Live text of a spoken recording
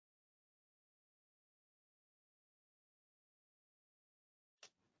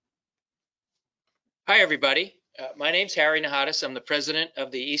Hi, everybody. My name's Harry Nahadas. I'm the president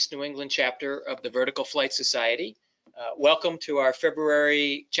of the East New England chapter of the Vertical Flight Society. Welcome to our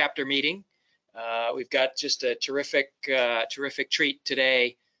February chapter meeting. We've got just a terrific treat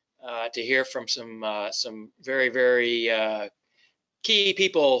today to hear from some very key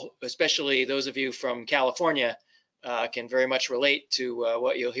people, especially those of you from California, can very much relate to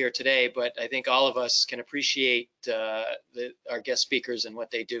what you'll hear today. But I think all of us can appreciate our guest speakers and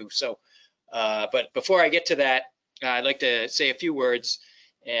what they do. So. But before I get to that, I'd like to say a few words.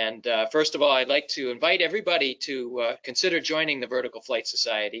 And first of all, I'd like to invite everybody to consider joining the Vertical Flight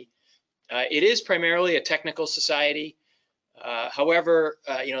Society. It is primarily a technical society. However,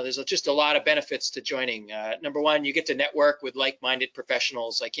 there's just a lot of benefits to joining. Number one, you get to network with like-minded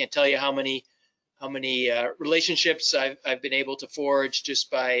professionals. I can't tell you how many relationships I've been able to forge just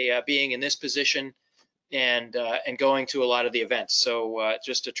by being in this position and going to a lot of the events. So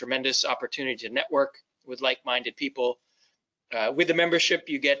just a tremendous opportunity to network with like-minded people. With the membership,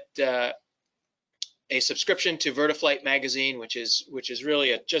 you get a subscription to Vertiflight magazine, which is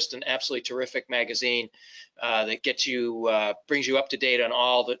really just an absolutely terrific magazine that gets you brings you up to date on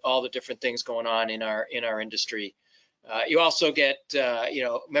all the different things going on in our industry. You also get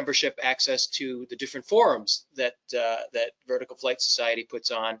membership access to the different forums that Vertical Flight Society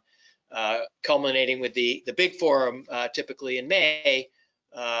puts on. Culminating with the big forum typically in May,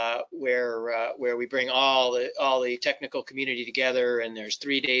 where we bring all the technical community together, and there's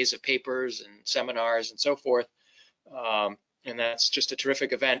 3 days of papers and seminars and so forth, and that's just a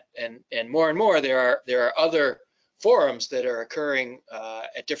terrific event. And more there are other forums that are occurring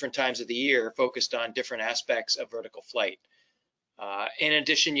at different times of the year, focused on different aspects of vertical flight. In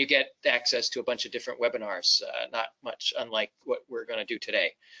addition, you get access to a bunch of different webinars, not much unlike what we're going to do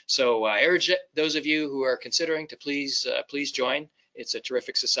today. So I urge those of you who are considering to please join. It's a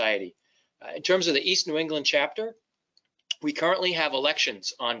terrific society. In terms of the East New England chapter, we currently have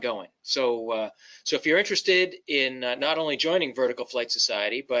elections ongoing. So if you're interested in not only joining Vertical Flight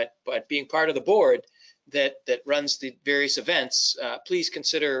Society, but being part of the board that runs the various events, please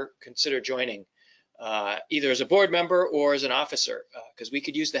consider joining. Either as a board member or as an officer, because we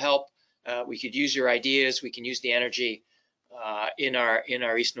could use the help, we could use your ideas, we can use the energy in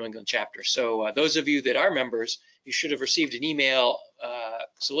our East New England chapter. So those of you that are members, you should have received an email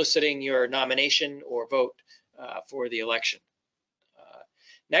soliciting your nomination or vote for the election.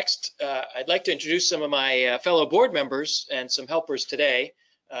 Next, I'd like to introduce some of my fellow board members and some helpers today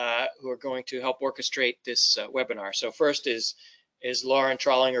who are going to help orchestrate this webinar. So first is Lauren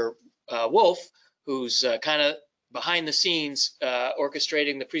Trollinger-Wolf, who's kind of behind the scenes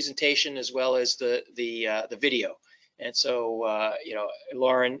orchestrating the presentation as well as the video. And so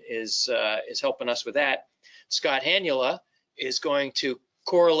Lauren is helping us with that. Scott Hanula is going to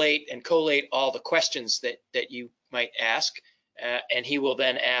correlate and collate all the questions that you might ask, and he will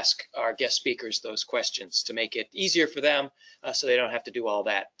then ask our guest speakers those questions to make it easier for them, so they don't have to do all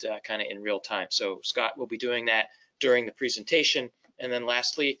that kind of in real time. So Scott will be doing that during the presentation. And then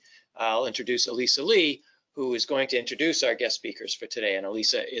lastly, I'll introduce Elisa Lee, who is going to introduce our guest speakers for today. And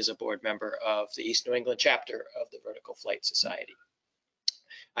Elisa is a board member of the East New England chapter of the Vertical Flight Society.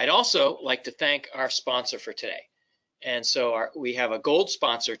 I'd also like to thank our sponsor for today. And so we have a gold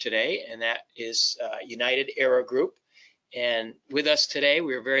sponsor today, and that is United Aero Group. And with us today,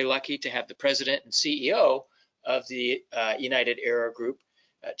 we're very lucky to have the president and CEO of the United Aero Group,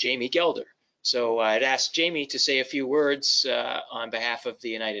 Jamie Gelder. So I'd ask Jamie to say a few words on behalf of the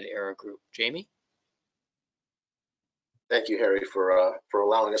United Aero Group. Jamie? Thank you, Harry, for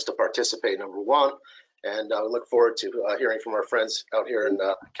allowing us to participate, number one. And I look forward to hearing from our friends out here in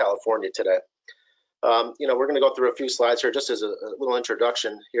California today. We're going to go through a few slides here just as a little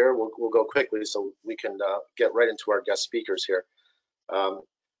introduction here. We'll go quickly so we can get right into our guest speakers here.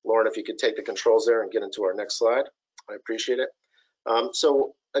 Lauren, if you could take the controls there and get into our next slide, I appreciate it.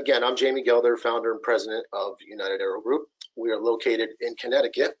 So again, I'm Jamie Gelder, founder and president of United Aero Group. We are located in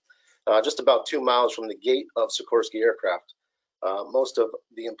Connecticut, just about 2 miles from the gate of Sikorsky Aircraft. Most of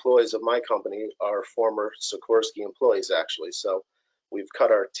the employees of my company are former Sikorsky employees, actually. So we've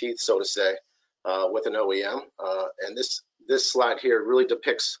cut our teeth, so to say, with an OEM. And this slide here really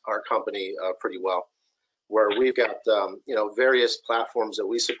depicts our company pretty well, where we've got various platforms that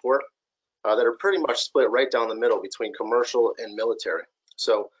we support that are pretty much split right down the middle between commercial and military.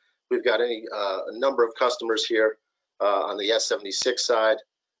 So we've got a number of customers here on the S-76 side.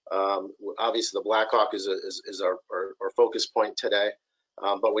 Obviously, the Black Hawk is our focus point today,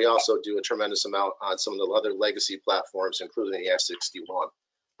 but we also do a tremendous amount on some of the other legacy platforms, including the S-61,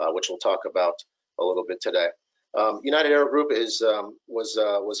 which we'll talk about a little bit today. United Aero Group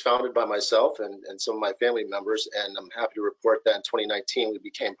was founded by myself and some of my family members, and I'm happy to report that in 2019 we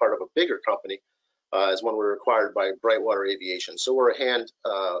became part of a bigger company as when we were acquired by Brightwater Aviation. So we're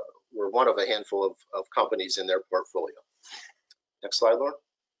one of a handful of companies in their portfolio. Next slide, Lauren.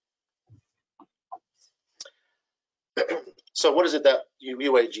 So what is it that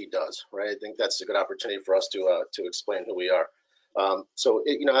UAG does, right? I think that's a good opportunity for us to explain who we are. So,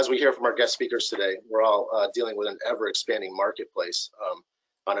 as we hear from our guest speakers today, we're all dealing with an ever-expanding marketplace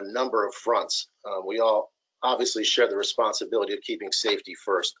on a number of fronts. We all obviously share the responsibility of keeping safety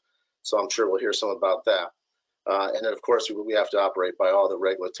first, so I'm sure we'll hear some about that. And then, of course, we have to operate by all the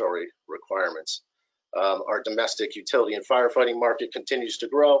regulatory requirements. Our domestic utility and firefighting market continues to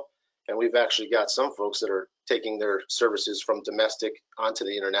grow, and we've actually got some folks that are taking their services from domestic onto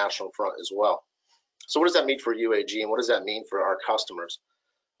the international front as well. So what does that mean for UAG, and what does that mean for our customers?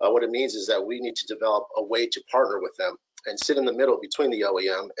 What it means is that we need to develop a way to partner with them and sit in the middle between the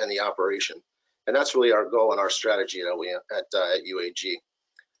OEM and the operation. And that's really our goal and our strategy at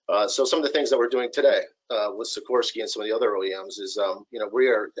UAG. So some of the things that we're doing today with Sikorsky and some of the other OEMs is, we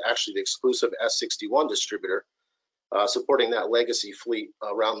are actually the exclusive S61 distributor supporting that legacy fleet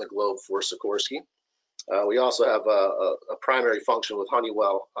around the globe for Sikorsky. We also have a primary function with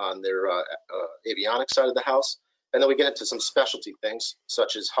Honeywell on their avionics side of the house. And then we get into some specialty things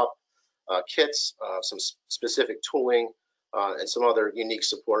such as HUP kits, some specific tooling, and some other unique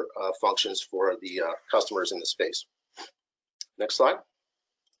support functions for the customers in the space. Next slide.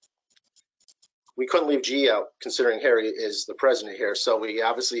 We couldn't leave GE out considering Harry is the president here. So we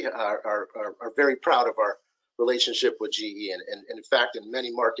obviously are very proud of our relationship with GE, and in fact, in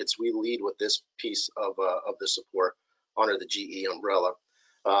many markets, we lead with this piece of the support under the GE umbrella.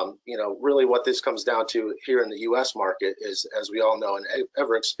 Really what this comes down to here in the U.S. market is, as we all know, an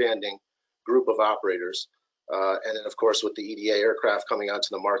ever-expanding group of operators. And then, of course, with the EDA aircraft coming onto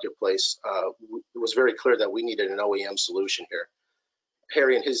the marketplace, it was very clear that we needed an OEM solution here.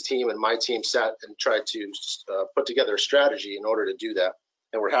 Harry and his team and my team sat and tried to put together a strategy in order to do that.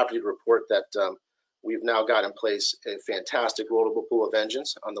 And we're happy to report that we've now got in place a fantastic rollable pool of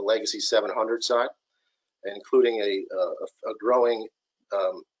engines on the legacy 700 side, including a growing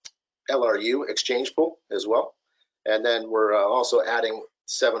LRU exchange pool as well. And then we're also adding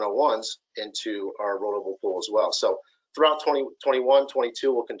 701s into our rollable pool as well. So throughout 2021,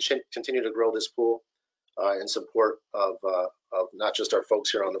 22, we'll continue to grow this pool in support of not just our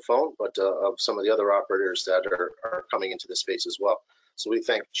folks here on the phone, but of some of the other operators that are coming into the space as well. So we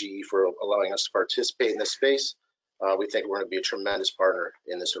thank GE for allowing us to participate in this space. We think we're going to be a tremendous partner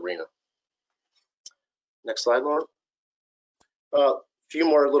in this arena. Next slide, Lauren. A few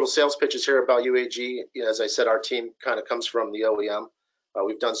more little sales pitches here about UAG. As I said, our team kind of comes from the OEM.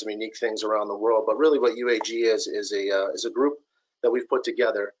 We've done some unique things around the world, but really what UAG is a group that we've put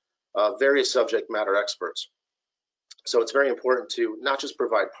together, various subject matter experts. So it's very important to not just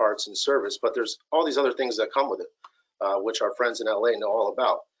provide parts and service, but there's all these other things that come with it, which our friends in LA know all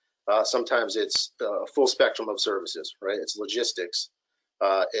about. Sometimes it's a full spectrum of services, right? It's logistics,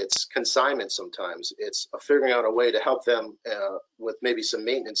 it's consignment sometimes, it's figuring out a way to help them with maybe some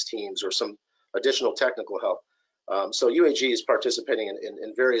maintenance teams or some additional technical help. So UAG is participating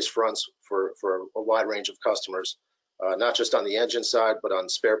in various fronts for a wide range of customers, not just on the engine side, but on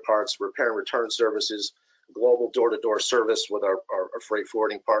spare parts, repair and return services, global door-to-door service with our freight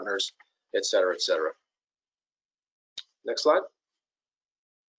forwarding partners, et cetera, et cetera. Next slide.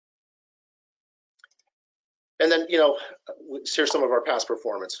 And then, here's some of our past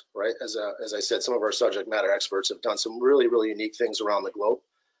performance, right? As I said, some of our subject matter experts have done some really, really unique things around the globe.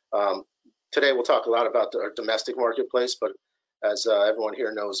 Today, we'll talk a lot about our domestic marketplace, but as everyone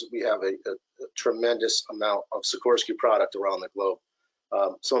here knows, we have a tremendous amount of Sikorsky product around the globe.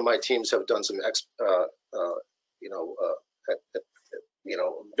 Some of my teams have done some,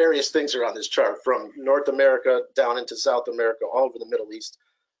 various things around this chart, from North America down into South America, all over the Middle East.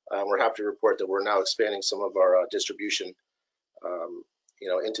 We're happy to report that we're now expanding some of our distribution,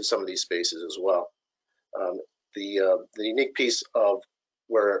 into some of these spaces as well. The unique piece of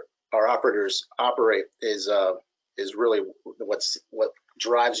where our operators operate is really what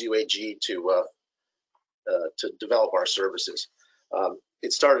drives UAG to develop our services.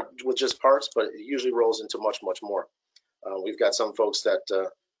 It started with just parts, but it usually rolls into much, much more. We've got some folks that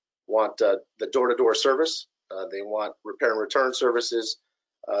want the door-to-door service. They want repair and return services.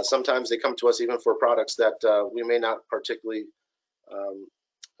 Sometimes they come to us even for products that we may not particularly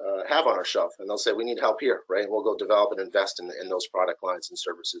have on our shelf, and they'll say, we need help here, right? And we'll go develop and invest in those product lines and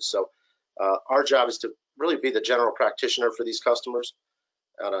services. So our job is to really be the general practitioner for these customers.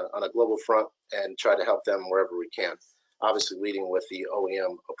 on a global front and try to help them wherever we can, obviously leading with the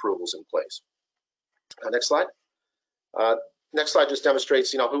OEM approvals in place. Next slide. Next slide just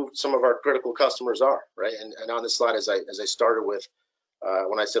demonstrates, who some of our critical customers are, right? And on this slide, as I started with,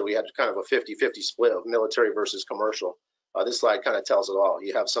 when I said we had kind of a 50-50 split of military versus commercial, this slide kind of tells it all.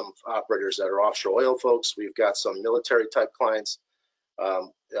 You have some operators that are offshore oil folks. We've got some military type clients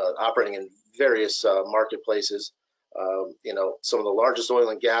operating in various marketplaces. Some of the largest oil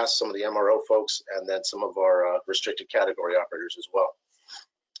and gas, some of the MRO folks, and then some of our restricted category operators as well.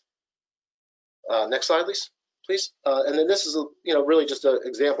 Next slide, please. And then this is, really just an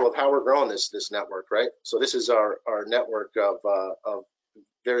example of how we're growing this network, right? So this is our network of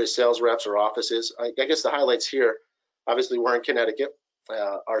various sales reps or offices. I guess the highlights here, obviously we're in Connecticut.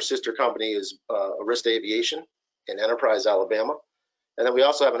 Our sister company is Arista Aviation in Enterprise, Alabama. And then we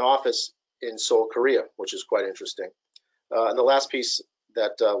also have an office in Seoul, Korea, which is quite interesting. And the last piece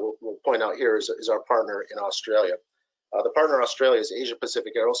that we'll point out here is our partner in Australia. The partner in Australia is Asia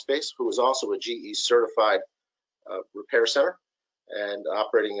Pacific Aerospace, who is also a GE certified repair center and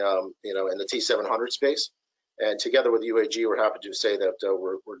operating, in the T700 space. And together with UAG, we're happy to say that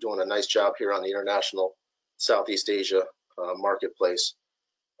we're doing a nice job here on the international Southeast Asia marketplace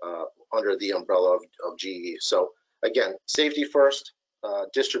under the umbrella of GE. So again, safety first,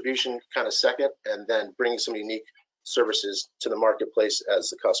 distribution kind of second, and then bringing some unique services to the marketplace as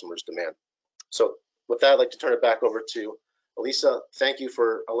the customers demand. So with that, I'd like to turn it back over to Elisa. Thank you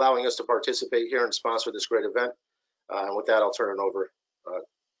for allowing us to participate here and sponsor this great event. And with that, I'll turn it over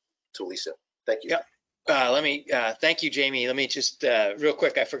to Elisa. Thank you. Yep. Thank you, Jamie. Let me just real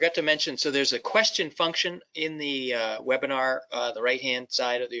quick, I forgot to mention, so there's a question function in the webinar, the right-hand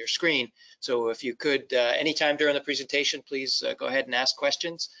side of your screen. So if you could, anytime during the presentation, please go ahead and ask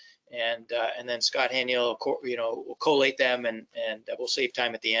questions. And then Scott Haniel, will collate them and we'll save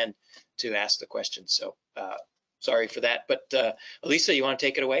time at the end to ask the questions. So sorry for that, but Elisa, you want to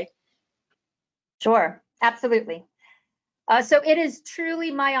take it away? Sure, absolutely. So it is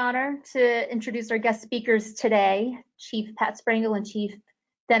truly my honor to introduce our guest speakers today, Chief Pat Sprengel and Chief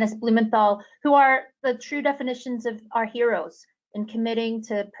Dennis Blumenthal, who are the true definitions of our heroes in committing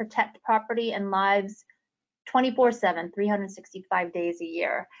to protect property and lives 24/7, 365 days a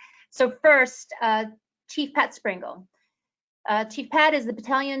year. So first, Chief Pat Sprengel. Chief Pat is the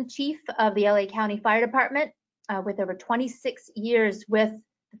Battalion Chief of the LA County Fire Department with over 26 years with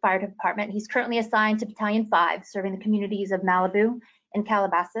the Fire Department. He's currently assigned to Battalion 5, serving the communities of Malibu and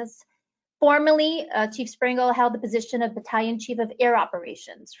Calabasas. Formerly, Chief Sprengel held the position of Battalion Chief of Air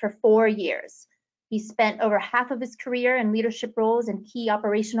Operations for 4 years. He spent over half of his career in leadership roles and key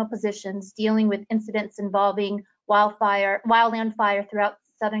operational positions dealing with incidents involving wildland fire throughout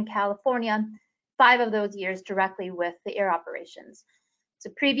Southern California, 5 of those years directly with the air operations. So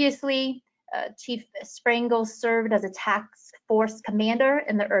previously, Chief Sprengel served as a task force commander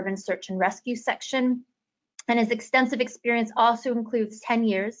in the urban search and rescue section, and his extensive experience also includes 10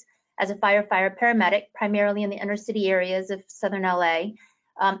 years as a firefighter paramedic, primarily in the inner city areas of Southern LA,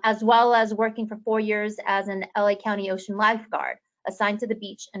 as well as working for 4 years as an LA County Ocean Lifeguard, assigned to the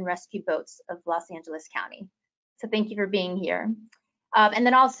beach and rescue boats of Los Angeles County. So thank you for being here. And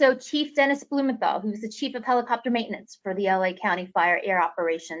then also Chief Dennis Blumenthal, who's the Chief of Helicopter Maintenance for the LA County Fire Air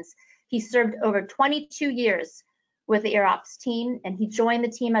Operations. He served over 22 years with the Air Ops team, and he joined the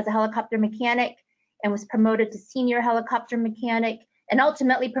team as a helicopter mechanic and was promoted to Senior Helicopter Mechanic and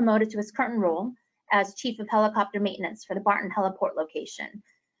ultimately promoted to his current role as Chief of Helicopter Maintenance for the Barton Heliport location.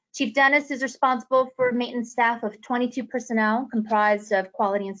 Chief Dennis is responsible for maintenance staff of 22 personnel comprised of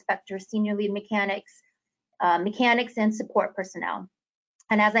quality inspectors, senior lead mechanics, mechanics, and support personnel.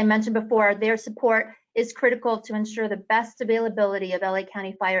 And as I mentioned before, their support is critical to ensure the best availability of LA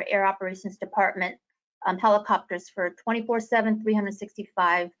County Fire Air Operations Department helicopters for 24/7,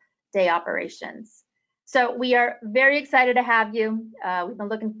 365-day operations. So we are very excited to have you. We've been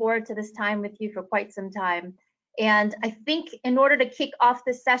looking forward to this time with you for quite some time. And I think in order to kick off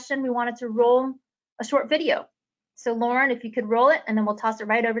this session, we wanted to roll a short video. So Lauren, if you could roll it, and then we'll toss it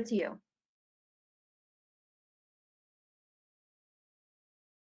right over to you.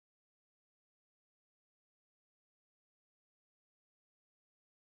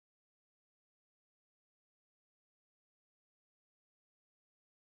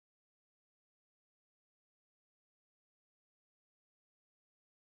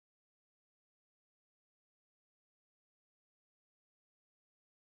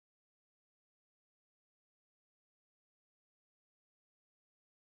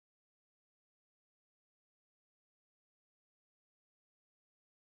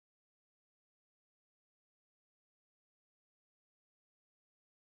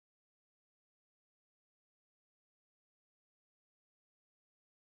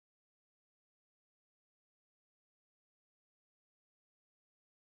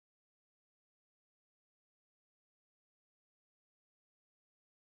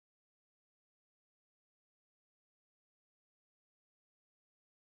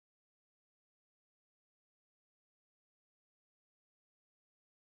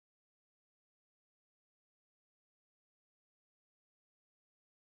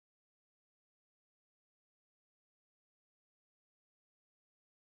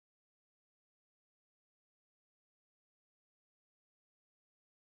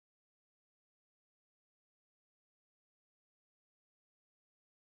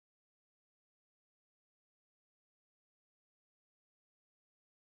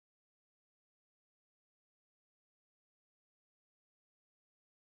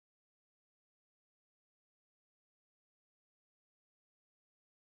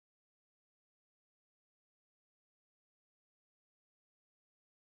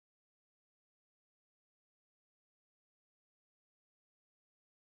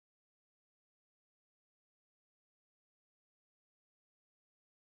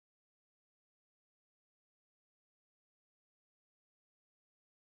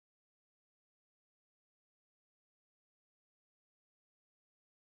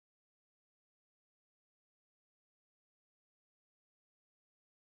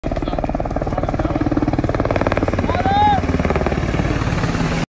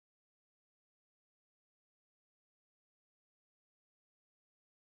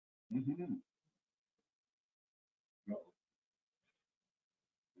 Mm-hmm.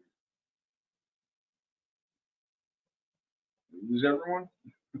 Is everyone?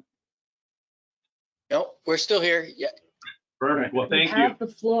 No, we're still here. Yeah. Perfect. Well, thank you. Have the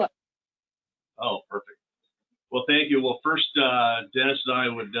floor. Oh, perfect. Well, thank you. Well, first, Dennis and I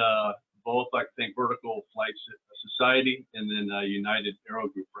would both like to thank Vertical Flight Society and then United Aero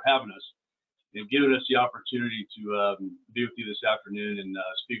Group for having us and giving us the opportunity to be with you this afternoon and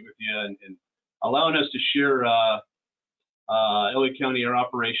speak with you and allowing us to share LA County Air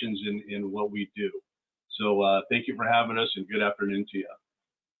Operations in what we do. So thank you for having us and good afternoon to you.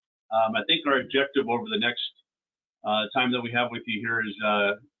 I think our objective over the next time that we have with you here is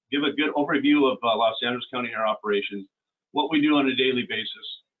give a good overview of Los Angeles County Air Operations, what we do on a daily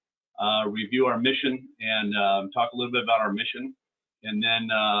basis, review our mission and talk a little bit about our mission. And then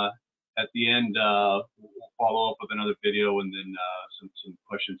at the end, we'll follow up with another video and then some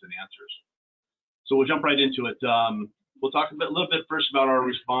questions and answers. So we'll jump right into it. We'll talk a little bit first about our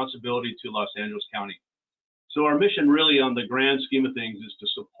responsibility to Los Angeles County. So our mission really on the grand scheme of things is to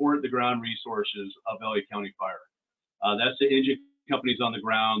support the ground resources of LA County Fire. That's the engine companies on the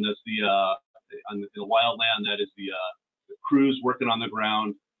ground. That's on the wildland. That is the crews working on the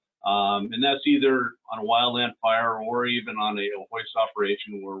ground. And that's either on a wildland fire or even on a hoist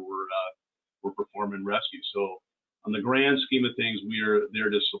operation where we're performing rescue. So on the grand scheme of things, we are there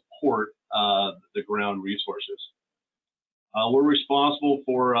to support the ground resources. We're responsible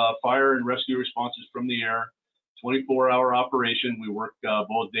for fire and rescue responses from the air. 24-hour operation. We work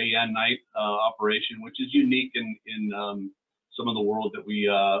both day and night operation, which is unique in some of the world that we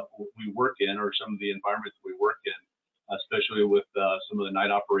work in, or some of the environments that we work in, especially with some of the night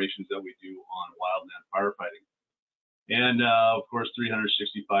operations that we do on wildland firefighting. And of course,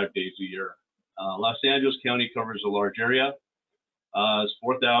 365 days a year. Los Angeles County covers a large area. It's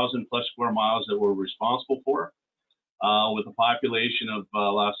 4,000 plus square miles that we're responsible for, with a population of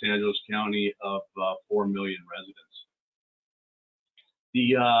Los Angeles County of 4 million residents.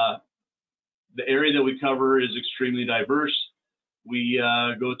 The area that we cover is extremely diverse. We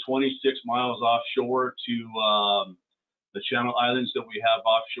go 26 miles offshore to the Channel Islands that we have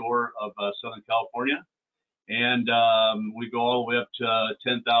offshore of Southern California. And we go all the way up to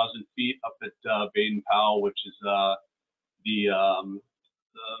 10,000 feet up at Baden-Powell, which is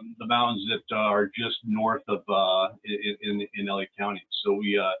the mountains that are just north of in LA County. So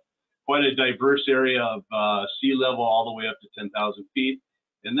we quite a diverse area of sea level all the way up to 10,000 feet.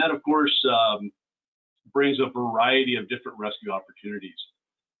 And that, of course, brings a variety of different rescue opportunities.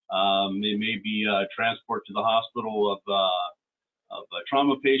 It may be transport to the hospital of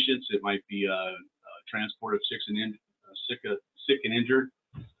trauma patients. It might be transport of sick and injured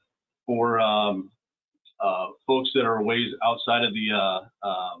for folks that are ways outside of the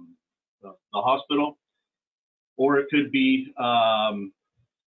hospital, or it could be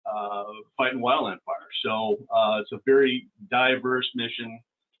fighting wildland fire. So it's a very diverse mission.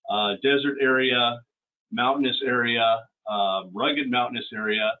 Desert area, mountainous area, rugged mountainous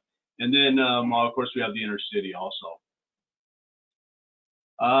area, and then of course we have the inner city also.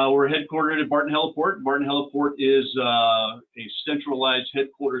 We're headquartered at Barton Heliport. Barton Heliport is a centralized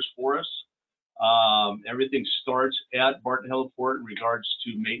headquarters for us. Everything starts at Barton Heliport in regards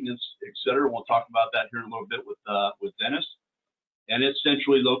to maintenance, et cetera. We'll talk about that here in a little bit with Dennis. And it's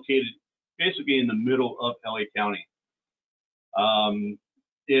centrally located basically in the middle of LA County.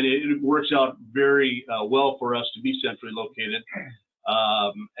 And it works out very well for us to be centrally located,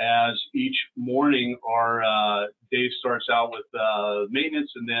 as each morning our day starts out with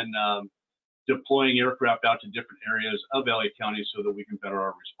maintenance and then deploying aircraft out to different areas of LA County so that we can better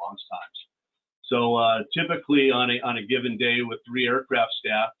our response times. So typically on a given day with 3 aircraft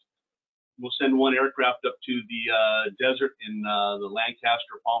staffed, we'll send 1 aircraft up to the desert in the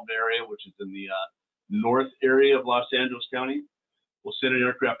Lancaster Palm Bay area, which is in the north area of Los Angeles County. We'll send an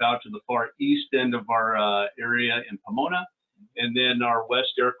aircraft out to the far east end of our area in Pomona, and then our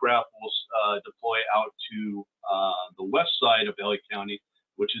west aircraft will deploy out to the west side of LA County,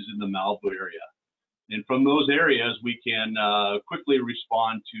 which is in the Malibu area. And from those areas, we can quickly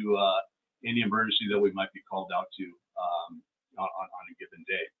respond to any emergency that we might be called out to on a given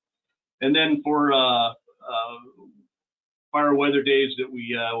day. And then for fire weather days that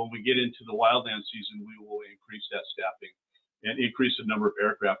when we get into the wildland season, we will increase that staffing and increase the number of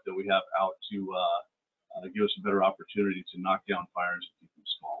aircraft that we have out to give us a better opportunity to knock down fires and keep them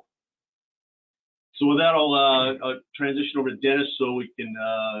small. So with that, I'll transition over to Dennis so we can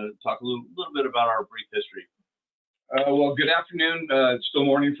talk a little bit about our brief history. Well, good afternoon. It's still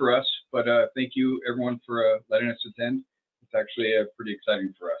morning for us, but thank you everyone for letting us attend. It's actually pretty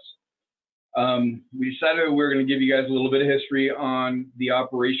exciting for us. We decided we were going to give you guys a little bit of history on the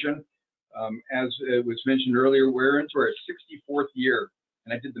operation. As it was mentioned earlier, we're into our 64th year,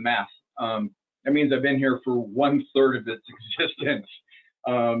 and I did the math. That means I've been here for 1/3 of its existence.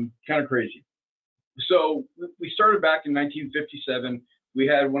 Kind of crazy. So we started back in 1957. We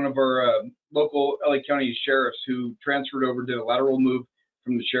had one of our local LA County sheriffs who transferred over, did a lateral move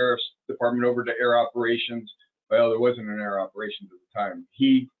from the sheriff's department over to air operations. Well, there wasn't an air operations at the time.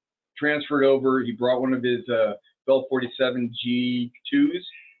 He transferred over. He brought one of his Bell 47 G2s,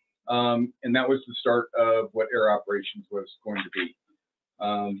 and that was the start of what air operations was going to be.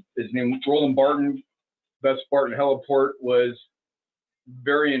 His name was Roland Barton. Best Barton Heliport was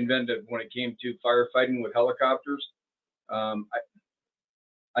very inventive when it came to firefighting with helicopters.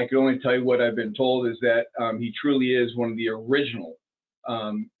 I can only tell you what I've been told is that he truly is one of the original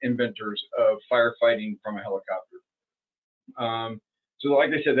inventors of firefighting from a helicopter. So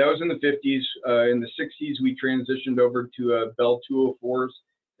like I said, that was in the 50s. In the 60s, we transitioned over to Bell 204s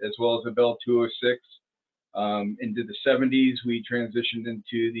as well as a Bell 206. Into the 70s, we transitioned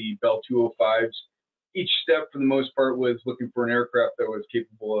into the Bell 205s. Each step, for the most part, was looking for an aircraft that was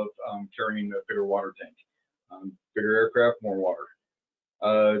capable of carrying a bigger water tank. Bigger aircraft, more water.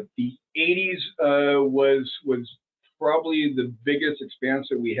 The 80s was probably the biggest expanse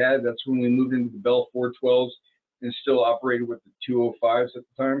that we had. That's when we moved into the Bell 412s and still operated with the 205s at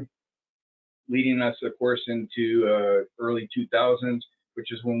the time, leading us, of course, into early 2000s,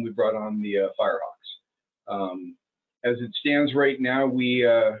 which is when we brought on the Firehawks. As it stands right now, we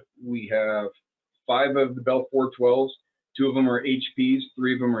have 5 of the Bell 412s. 2 of them are HPs,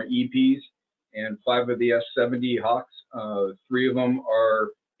 3 of them are EPs, and 5 of the S-70 Hawks. 3 of them are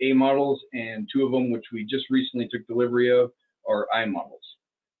A models, and 2 of them, which we just recently took delivery of, are I models.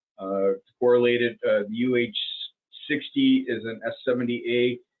 To correlate it, the UH-60 is an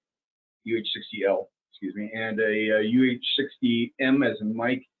S-70A, UH-60L, excuse me, and a UH-60M as in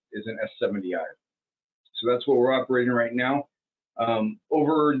Mike is an S-70I. So that's what we're operating right now.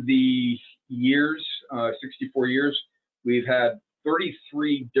 Over the years, 64 years, we've had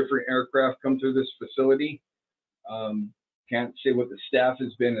 33 different aircraft come through this facility. Can't say what the staff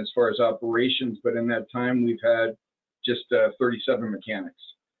has been as far as operations, but in that time we've had just 37 mechanics.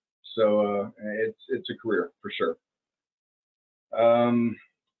 So it's a career for sure.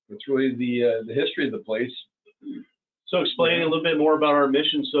 It's really the history of the place. So explaining a little bit more about our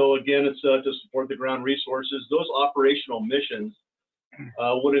mission. So again, it's to support the ground resources. Those operational missions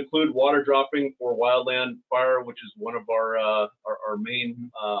would include water dropping for wildland fire, which is one of our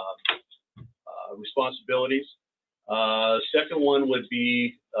main responsibilities. Second one would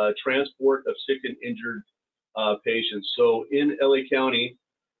be transport of sick and injured patients. So in LA County,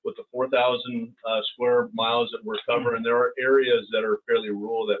 with the 4,000 square miles that we're covering, there are areas that are fairly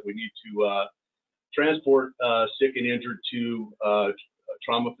rural that we need to transport sick and injured to a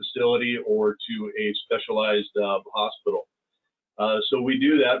trauma facility or to a specialized hospital. So we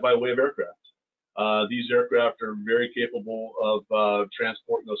do that by way of aircraft. These aircraft are very capable of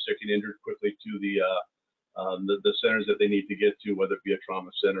transporting those sick and injured quickly to the centers that they need to get to, whether it be a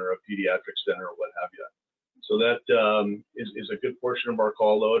trauma center, a pediatric center, or what have you. So that is a good portion of our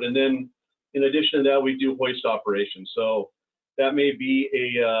call load. And then in addition to that, we do hoist operations. So that may be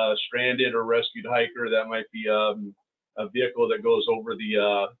a stranded or rescued hiker. That might be a vehicle that goes over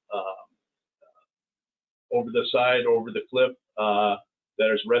the side, over the cliff,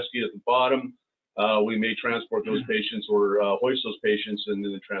 that is rescued at the bottom. We may transport those patients or hoist those patients and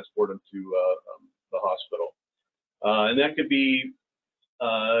then transport them to the hospital. And that could be,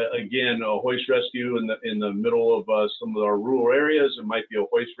 again, a hoist rescue in the middle of some of our rural areas. It might be a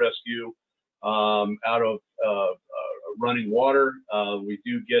hoist rescue out of running water. We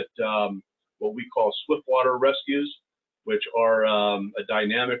do get what we call swift water rescues, which are a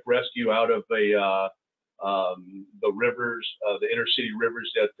dynamic rescue out of the rivers, the inner city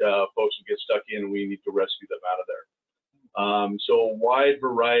rivers that folks will get stuck in, and we need to rescue them out of there. So a wide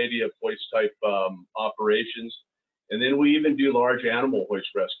variety of hoist type operations. And then we even do large animal hoist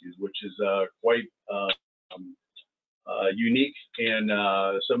rescues, which is quite unique. And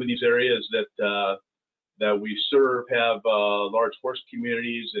some of these areas that we serve have large horse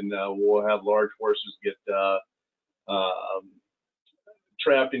communities, and we'll have large horses get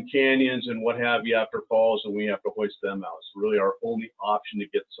trapped in canyons and what have you after falls, and we have to hoist them out. It's really our only option to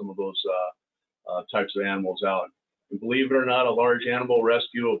get some of those types of animals out. And believe it or not, a large animal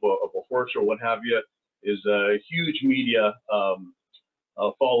rescue of a horse or what have you is a huge media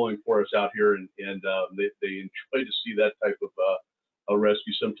following for us out here, and they enjoy to see that type of a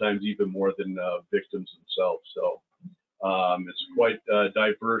rescue, sometimes even more than victims themselves. So it's quite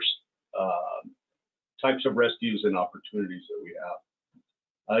diverse types of rescues and opportunities that we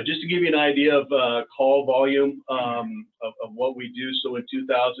have. Just to give you an idea of call volume of what we do. So in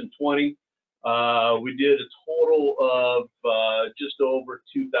 2020, we did a total of just over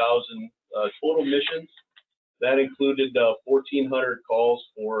 2,000 total missions. That included 1,400 calls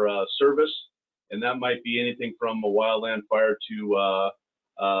for service, and that might be anything from a wildland fire to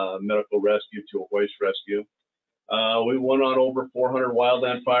medical rescue to a hoist rescue. We went on over 400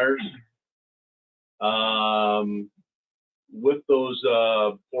 wildland fires. With those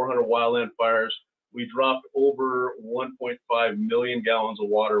 400 wildland fires, we dropped over 1.5 million gallons of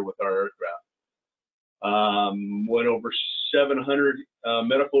water with our aircraft. Went over 700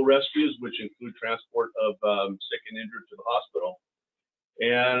 medical rescues, which include transport of sick and injured to the hospital,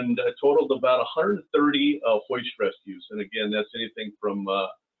 and totaled about 130 hoist rescues. And again, that's anything from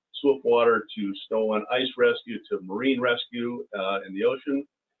swift water to snow and ice rescue to marine rescue in the ocean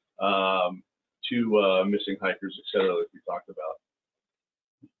to missing hikers, et cetera, that we talked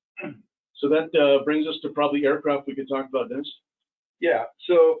about. So that brings us to probably aircraft we could talk about, Dennis. Yeah,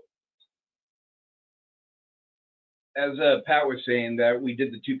 so as Pat was saying, that we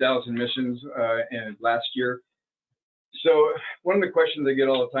did the 2,000 missions last year. So one of the questions I get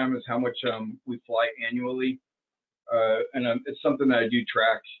all the time is how much we fly annually. And it's something that I do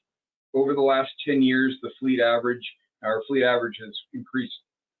track. Over the last 10 years, our fleet average has increased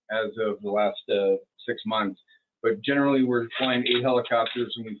as of the last 6 months. But generally, we're flying 8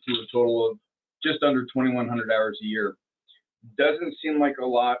 helicopters, and we flew a total of just under 2,100 hours a year. Doesn't seem like a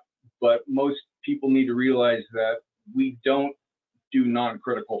lot, but most people need to realize that we don't do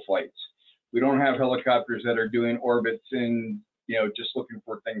non-critical flights. We don't have helicopters that are doing orbits and just looking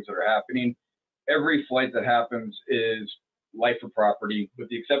for things that are happening. Every flight that happens is life or property, with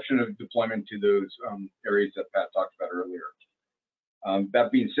the exception of deployment to those areas that Pat talked about earlier.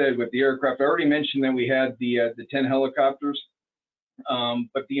 That being said, with the aircraft, I already mentioned that we had the 10 helicopters,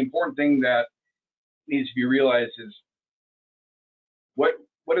 but the important thing that needs to be realized is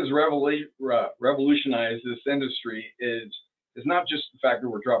what has revolutionized this industry is not just the fact that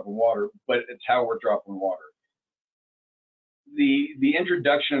we're dropping water, but it's how we're dropping water. The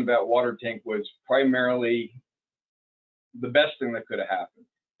introduction of that water tank was primarily the best thing that could have happened.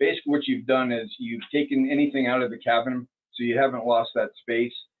 Basically, what you've done is you've taken anything out of the cabin, so you haven't lost that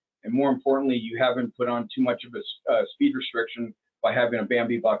space, and more importantly, you haven't put on too much of a speed restriction by having a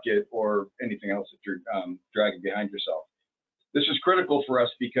Bambi bucket or anything else that you're dragging behind yourself. This is critical for us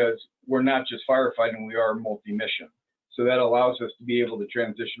because we're not just firefighting, we are multi-mission. So that allows us to be able to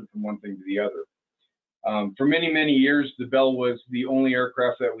transition from one thing to the other. For many, many years, the Bell was the only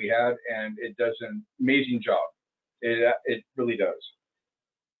aircraft that we had, and it does an amazing job. It really does.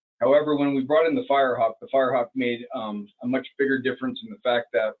 However, when we brought in the Firehawk made a much bigger difference in the fact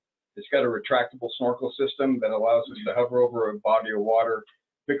that it's got a retractable snorkel system that allows us to hover over a body of water,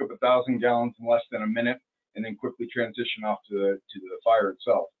 pick up 1,000 gallons in less than a minute, and then quickly transition off to the fire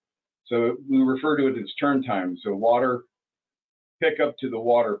itself. So we refer to it as turn time. So water, pick up to the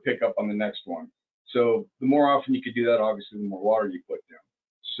water, pick up on the next one. So the more often you could do that, obviously, the more water you put down.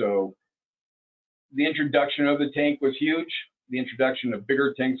 So the introduction of the tank was huge. The introduction of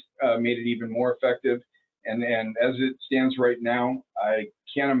bigger tanks made it even more effective. And as it stands right now, I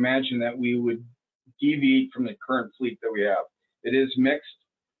can't imagine that we would deviate from the current fleet that we have. It is mixed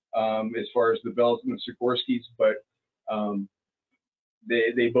as far as the Bells and the Sikorskis, but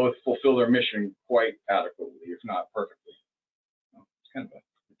they both fulfill their mission quite adequately, if not perfectly. It's kind of a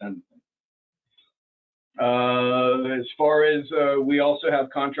redundant thing. As far as we also have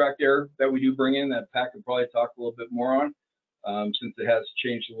contract air that we do bring in that Pat could probably talk a little bit more on, since it has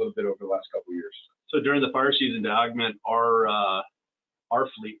changed a little bit over the last couple of years. So during the fire season, to augment our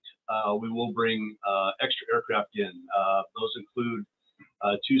fleet, we will bring extra aircraft in. Those include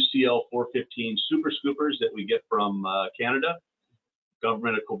 2 CL-415 Super Scoopers that we get from Canada.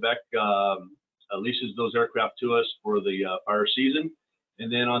 Government of Quebec leases those aircraft to us for the fire season.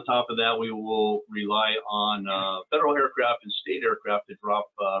 And then on top of that, we will rely on federal aircraft and state aircraft to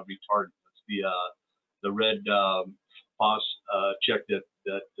drop retardant. That's the red POS check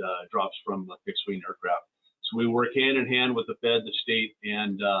that drops from fixed wing aircraft. So we work hand in hand with the Fed, the state,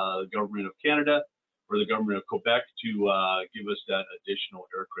 and the government of Canada or the government of Quebec to give us that additional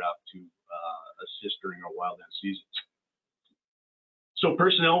aircraft to assist during our wildland seasons. So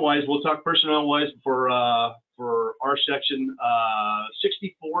personnel-wise, we'll talk personnel-wise for our section.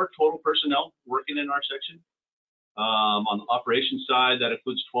 64 total personnel working in our section. On the operations side, that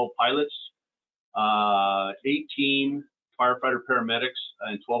includes 12 pilots, 18 firefighter paramedics,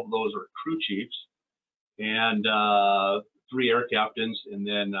 and 12 of those are crew chiefs, and 3 air captains, and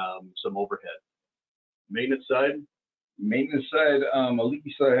then some overhead. Maintenance side? Maintenance side,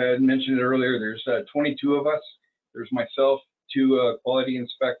 Elisa had mentioned it earlier, there's 22 of us. There's myself, 2 quality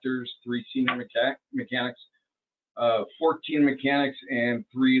inspectors, 3 senior mechanics, 14 mechanics, and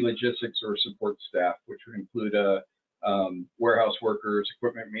 3 logistics or support staff, which would include warehouse workers,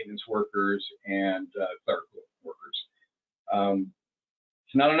 equipment maintenance workers, and clerical workers.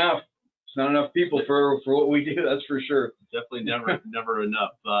 It's not enough. It's not enough people for what we do, that's for sure. Definitely never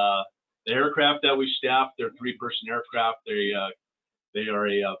enough. The aircraft that we staff, they're 3-person aircraft. They are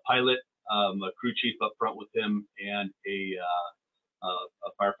a pilot, a crew chief up front with him, and a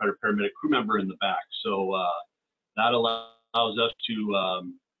firefighter paramedic crew member in the back. So that allows us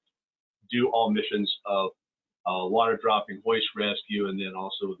to do all missions of water dropping, hoist rescue, and then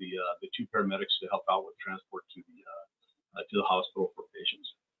also the 2 paramedics to help out with transport to the hospital for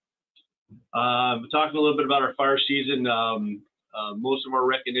patients. Talking a little bit about our fire season. Most of our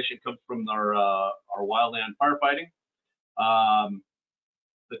recognition comes from our wildland firefighting.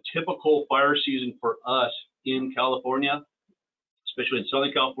 The typical fire season for us in California, especially in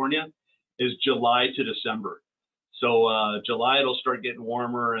Southern California, is July to December. So July, it'll start getting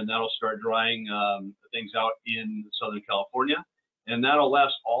warmer, and that'll start drying things out in Southern California. And that'll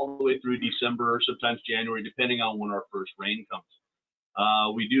last all the way through December, sometimes January, depending on when our first rain comes.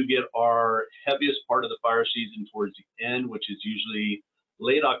 We do get our heaviest part of the fire season towards the end, which is usually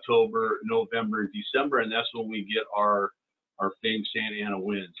late October, November, December, and that's when we get our famed Santa Ana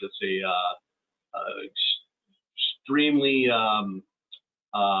winds. It's extremely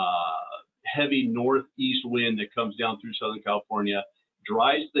heavy northeast wind that comes down through Southern California,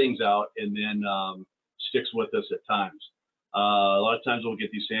 dries things out, and then sticks with us at times. A lot of times we'll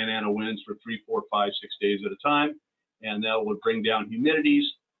get these Santa Ana winds for 3, 4, 5, 6 days at a time, and that would bring down humidities,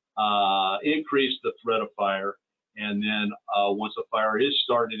 increase the threat of fire, and then once a fire is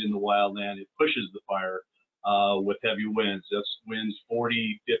started in the wildland, it pushes the fire with heavy winds. That's winds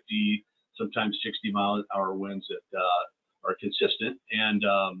 40, 50, sometimes 60-mile-an-hour winds that are consistent and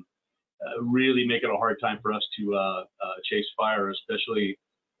really make it a hard time for us to chase fire, especially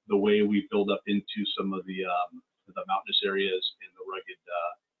the way we build up into some of the mountainous areas and the rugged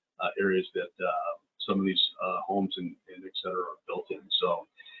areas that some of these homes and et cetera are built in. So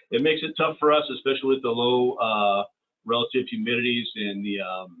it makes it tough for us, especially with the low relative humidities and the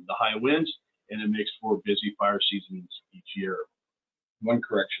high winds, and it makes for busy fire seasons each year. One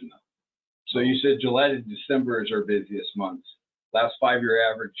correction though. So you said July to December is our busiest months. Last 5-year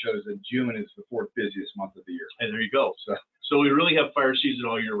average shows that June is the 4th busiest month of the year. And there you go. So we really have fire season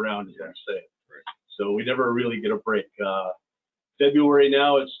all year round, as I say. Right. So we never really get a break. February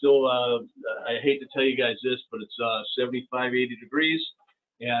now, it's still, I hate to tell you guys this, but it's 75, 80 degrees,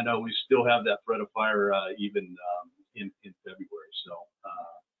 and we still have that threat of fire even in February. So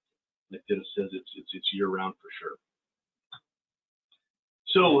it says it's year round for sure.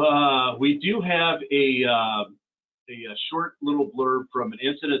 So we do have a short little blurb from an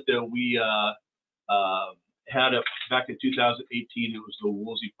incident that we had back in 2018. It was the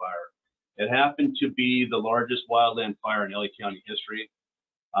Woolsey Fire. It happened to be the largest wildland fire in LA County history.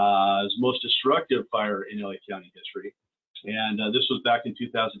 It's the most destructive fire in LA County history. And this was back in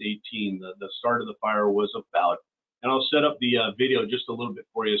 2018. The start of the fire was about, and I'll set up the video just a little bit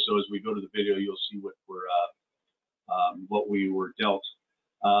for you. So as we go to the video, you'll see what we were dealt.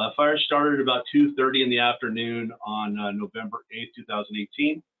 Fire started about 2:30 in the afternoon on November 8th,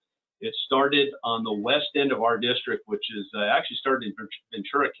 2018. It started on the west end of our district, which is actually started in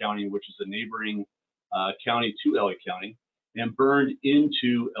Ventura County, which is a neighboring county to LA County, and burned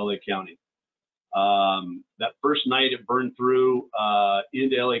into LA County. That first night, it burned through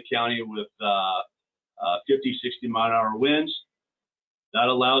into LA County with 50, 60-mile-an-hour winds. That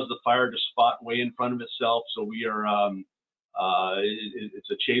allows the fire to spot way in front of itself. So we are,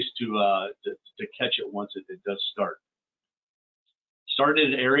 it's a chase to catch it once it does start. Started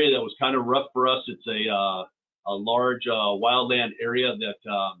in an area that was kind of rough for us. It's a large wildland area that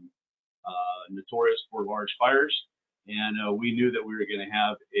notorious for large fires, and we knew that we were going to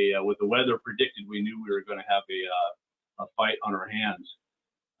have with the weather predicted, we knew we were going to have a fight on our hands.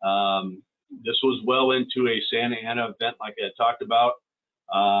 This was well into a Santa Ana event, like I talked about.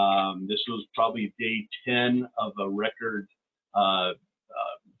 This was probably day 10 of a record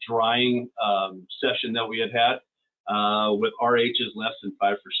drying session that we had. With RHs less than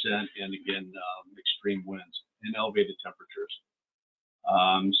 5%, and again, extreme winds and elevated temperatures.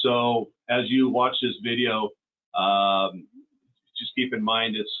 So as you watch this video, just keep in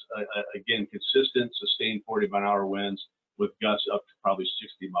mind it's, again, consistent, sustained 40-mile-an-hour winds with gusts up to probably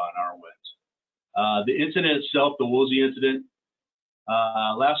 60-mile-an-hour winds. The incident itself, the Woolsey incident,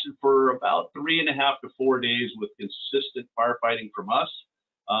 lasted for about 3.5 to 4 days with consistent firefighting from us.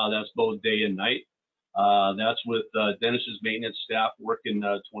 That's both day and night. That's with Dennis's maintenance staff working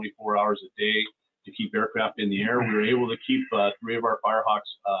 24 hours a day to keep aircraft in the air. We were able to keep 3 of our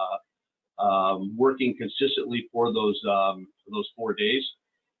Firehawks working consistently for those 4 days,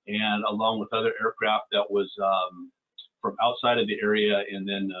 and along with other aircraft that was from outside of the area, and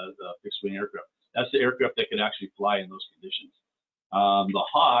then the fixed wing aircraft. That's the aircraft that could actually fly in those conditions. The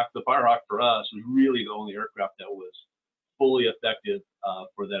Hawk, the Firehawk for us, was really the only aircraft that was fully effective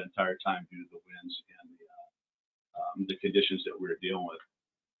for that entire time due to the winds and the conditions that we were dealing with.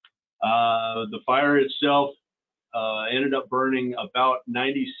 The fire itself ended up burning about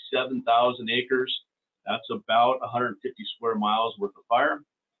 97,000 acres. That's about 150 square miles worth of fire.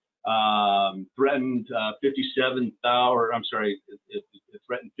 Threatened 57,000, or I'm sorry, it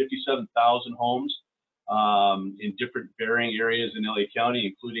threatened 57,000 homes in different varying areas in LA County,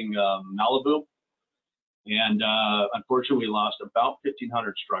 including Malibu. And unfortunately, we lost about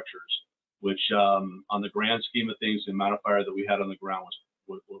 1,500 structures, which on the grand scheme of things, the amount of fire that we had on the ground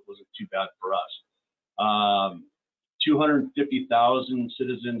wasn't too bad for us. 250,000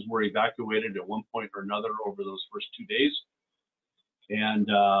 citizens were evacuated at one point or another over those first 2 days. And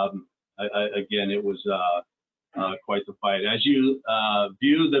again, it was quite the fight. As you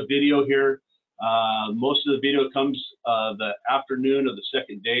view the video here, most of the video comes the afternoon of the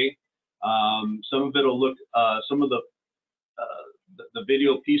second day. Some of it will look, some of the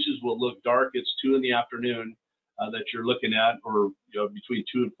video pieces will look dark. It's 2 in the afternoon that you're looking at, or between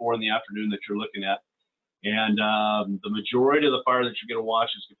 2 and 4 in the afternoon that you're looking at. And the majority of the fire that you're going to watch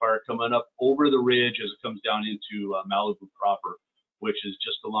is the fire coming up over the ridge as it comes down into Malibu proper, which is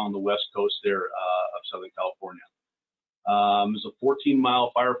just along the west coast there of Southern California. It was a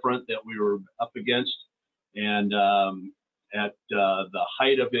 14-mile fire front that we were up against, and at the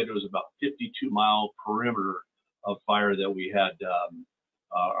height of it, it was about 52-mile perimeter of fire that we had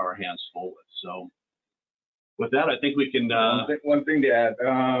our hands full with. So with that, I think we can... One thing to add,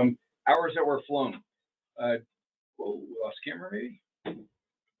 hours that were flown. Whoa, we lost camera maybe?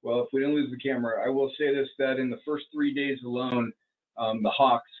 Well, if we don't lose the camera, I will say this, that in the first 3 days alone, the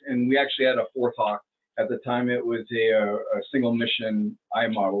Hawks, and we actually had a 4th Hawk. At the time, it was a single mission I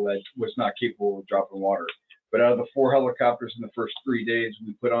model that was not capable of dropping water. But out of the 4 helicopters in the first 3 days,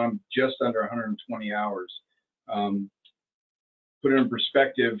 we put on just under 120 hours. Put it in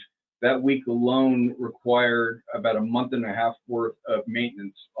perspective, that week alone required about a month and a half worth of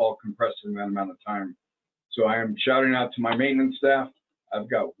maintenance, all compressed in that amount of time. So I am shouting out to my maintenance staff. I've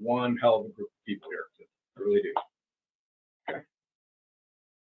got one hell of a group of people here. I really do. Okay.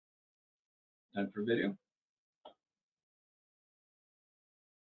 Time for video.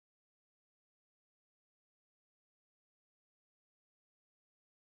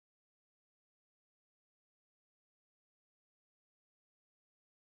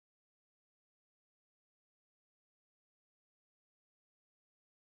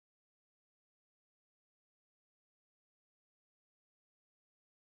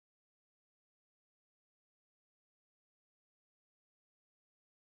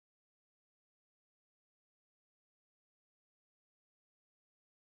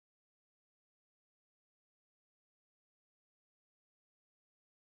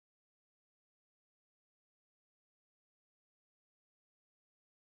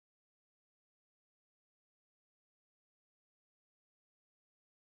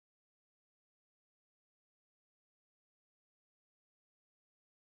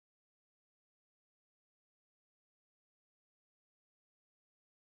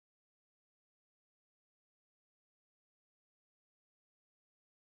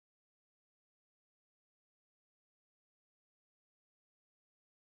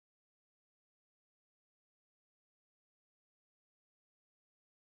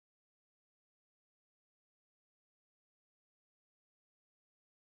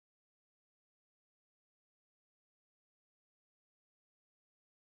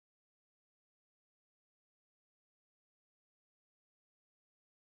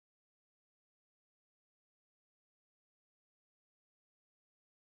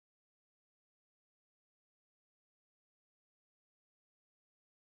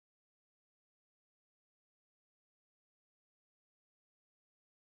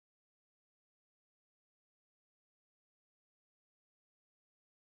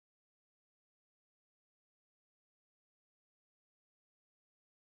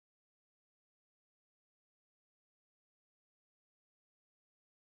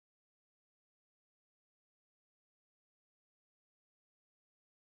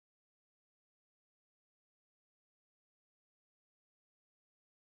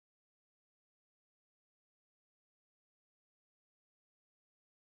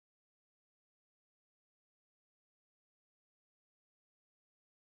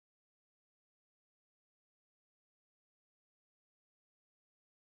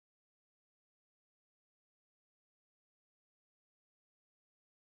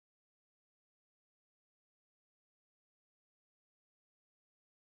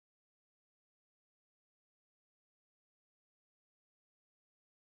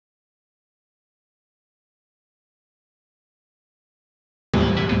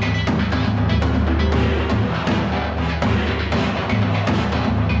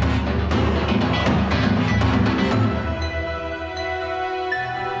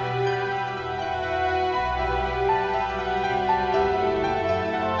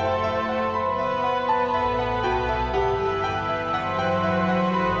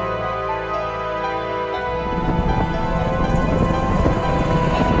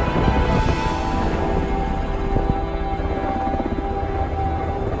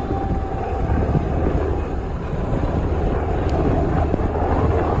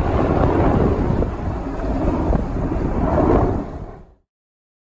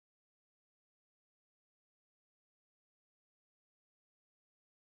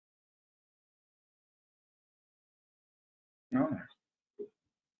 No.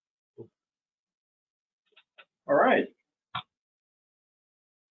 All right.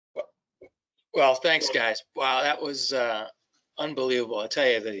 Well, thanks, guys. Wow, that was unbelievable. I tell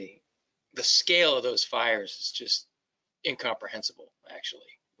you, the scale of those fires is just incomprehensible, actually,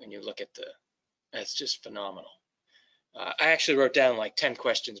 when you look at it's just phenomenal. I actually wrote down like 10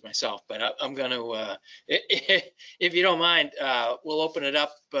 questions myself, but I'm going to, if you don't mind, we'll open it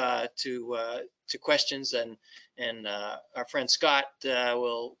up to questions, and our friend Scott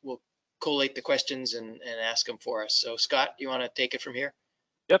will collate the questions and ask them for us. So Scott, you want to take it from here?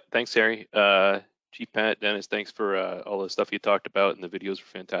 Yep, thanks, Harry. Chief Pat, Dennis, thanks for all the stuff you talked about, and the videos were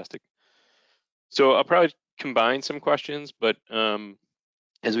fantastic. So I'll probably combine some questions, but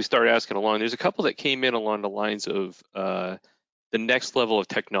as we start asking along, there's a couple that came in along the lines of the next level of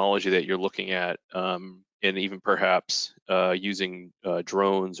technology that you're looking at, and even perhaps using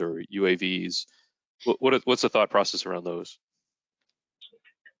drones or UAVs. What's the thought process around those?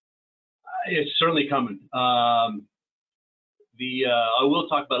 It's certainly coming. I will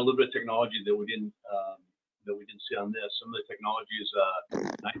talk about a little bit of technology that we didn't see on this. Some of the technology is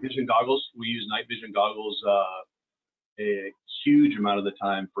night vision goggles. We use night vision goggles a huge amount of the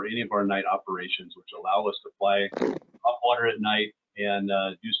time for any of our night operations, which allow us to fly off water at night and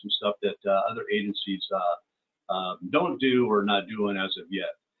do some stuff that other agencies don't do or not doing as of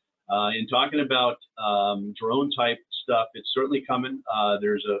yet. In talking about drone type stuff, it's certainly coming.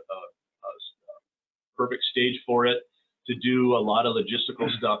 There's a perfect stage for it to do a lot of logistical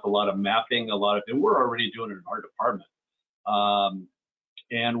stuff, a lot of mapping, and we're already doing it in our department.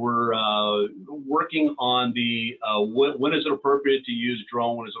 And we're working on the when is it appropriate to use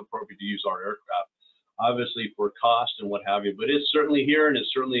drone, when is it appropriate to use our aircraft, obviously for cost and what have you, but it's certainly here, and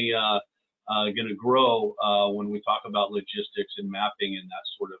it's certainly going to grow when we talk about logistics and mapping and that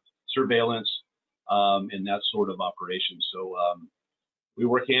sort of surveillance and that sort of operation. So we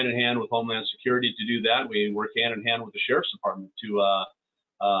work hand in hand with Homeland Security to do that. We work hand in hand with the Sheriff's Department to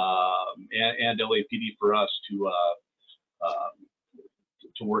and LAPD for us to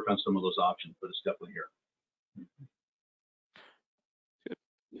work on some of those options, but it's definitely here.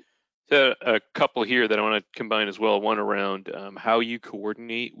 So a couple here that I want to combine as well. One around how you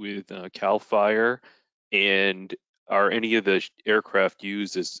coordinate with CAL FIRE, and are any of the aircraft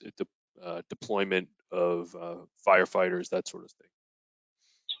used as deployment of firefighters, that sort of thing?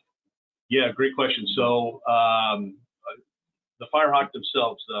 Yeah, great question. So the Firehawk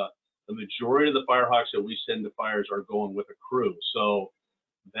themselves, the majority of the Firehawks that we send to fires are going with a crew. So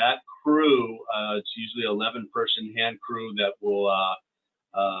that crew, it's usually 11-person hand crew that will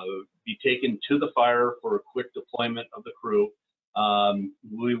be taken to the fire for a quick deployment of the crew.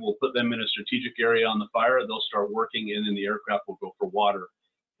 We will put them in a strategic area on the fire. They'll start working, and then the aircraft will go for water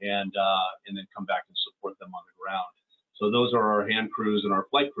and then come back and support them on the ground. So those are our hand crews and our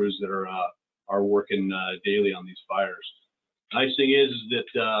flight crews that are working daily on these fires. Nice thing is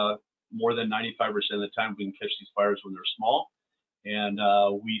that more than 95% of the time we can catch these fires when they're small, and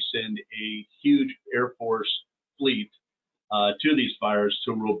we send a huge Air Force fleet to these fires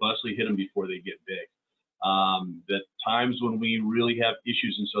to robustly hit them before they get big. The times when we really have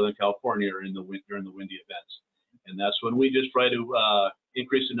issues in Southern California are during the windy events, and that's when we just try to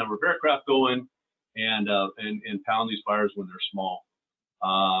increase the number of aircraft going and pound these fires when they're small.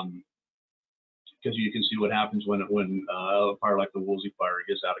 Because you can see what happens when a fire like the Woolsey fire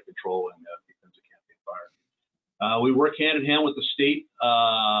gets out of control and becomes a campaign fire. We work hand in hand with the state,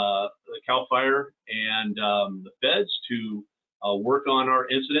 the CAL FIRE, and the feds to work on our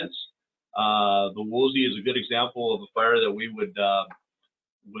incidents. The Woolsey is a good example of a fire that we would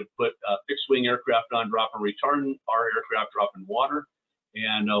put fixed-wing aircraft on, drop in retardant, our aircraft drop in water,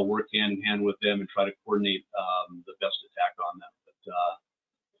 and work hand in hand with them and try to coordinate the best attack on them. But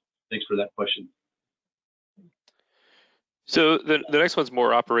thanks for that question. So the next one's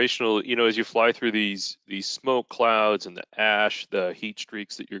more operational. You know, as you fly through these smoke clouds and the ash, the heat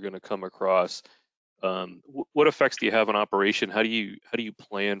streaks that you're going to come across, what effects do you have on operation? How do you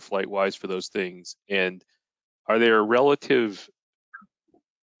plan flight-wise for those things? And are there relative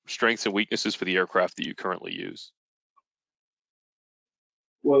strengths and weaknesses for the aircraft that you currently use?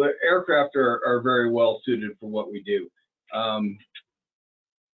 Well, the aircraft are very well suited for what we do.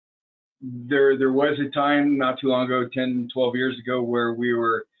 There was a time not too long ago, 10, 12 years ago, where we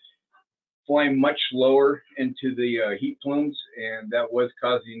were flying much lower into the heat plumes, and that was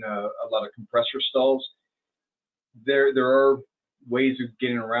causing a lot of compressor stalls. There are ways of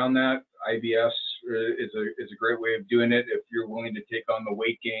getting around that. IBS is a great way of doing it if you're willing to take on the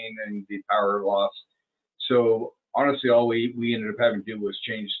weight gain and the power loss. So honestly, all we ended up having to do was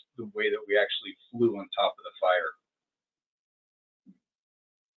change the way that we actually flew on top of the fire.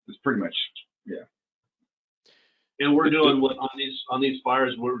 pretty much, yeah. And we're doing what on these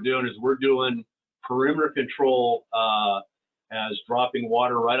fires, what we're doing is we're doing perimeter control as dropping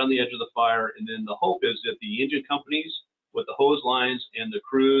water right on the edge of the fire. And then the hope is that the engine companies with the hose lines and the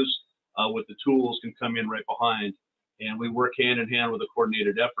crews with the tools can come in right behind. And we work hand in hand with a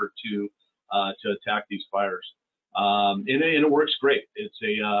coordinated effort to attack these fires. And it works great. It's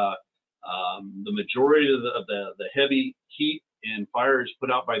the majority of the heavy heat and fire is put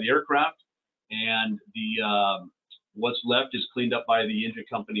out by the aircraft, and the what's left is cleaned up by the engine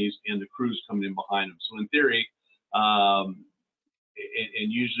companies and the crews coming in behind them. So in theory, and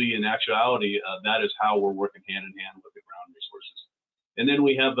usually in actuality, that is how we're working hand in hand with the ground resources. And then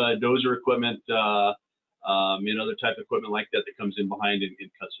we have dozer equipment and other type of equipment like that comes in behind and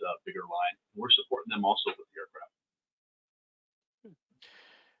cuts a bigger line. We're supporting them also with the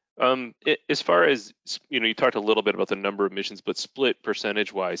aircraft. As far as, you talked a little bit about the number of missions, but split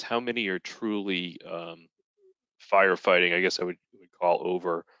percentage-wise, how many are truly firefighting, I guess I would call,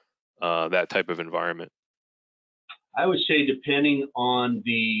 over that type of environment? I would say depending on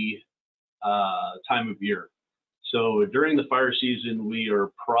the time of year. So during the fire season, we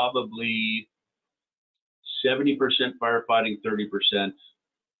are probably 70% firefighting, 30%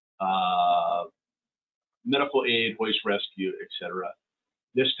 medical aid, waste rescue, etc.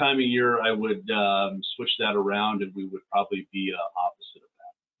 This time of year, I would switch that around, and we would probably be opposite of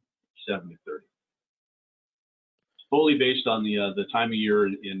that, 70-30. Fully based on the time of year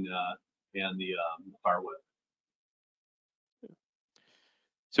and the fire weather.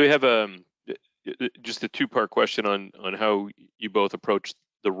 So we have just a two-part question on how you both approach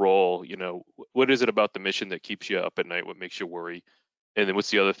the role. What is it about the mission that keeps you up at night? What makes you worry? And then what's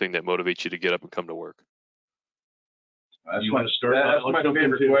the other thing that motivates you to get up and come to work? You want to start? That's my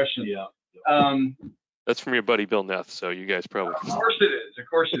favorite question. Yeah. That's from your buddy Bill Neff, so you guys probably. Of course it is. Of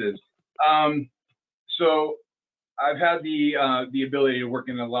course it is. So I've had the ability to work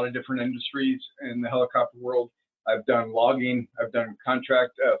in a lot of different industries in the helicopter world. I've done logging. I've done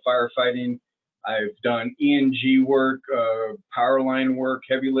contract firefighting. I've done E&G work, power line work,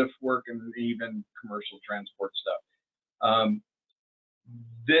 heavy lift work, and even commercial transport stuff.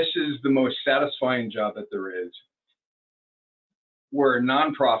 This is the most satisfying job that there is. We're a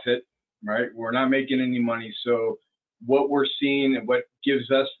nonprofit, right? We're not making any money. So what we're seeing and what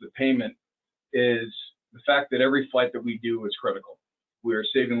gives us the payment is the fact that every flight that we do is critical. We are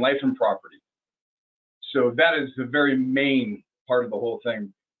saving life and property. So that is the very main part of the whole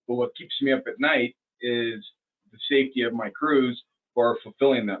thing. But what keeps me up at night is the safety of my crews who are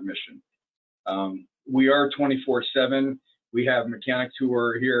fulfilling that mission. We are 24/7. We have mechanics who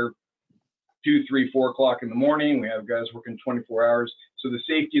are here 2, 3, 4 o'clock in the morning. We have guys working 24 hours. So the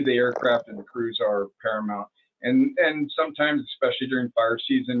safety of the aircraft and the crews are paramount. And sometimes, especially during fire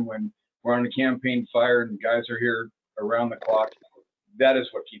season, when we're on a campaign fire and guys are here around the clock, that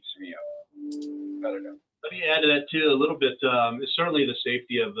is what keeps me up. I don't know. Let me add to that too a little bit. It's certainly the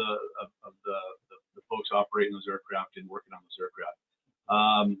safety of the folks operating those aircraft and working on those aircraft.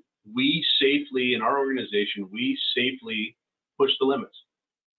 We safely, in our organization, we safely push the limits.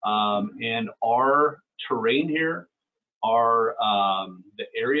 And our terrain here are the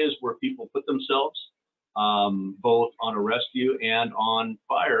areas where people put themselves, both on a rescue and on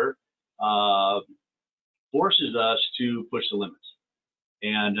fire, forces us to push the limits.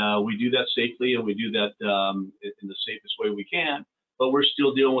 And we do that safely, and we do that in the safest way we can, but we're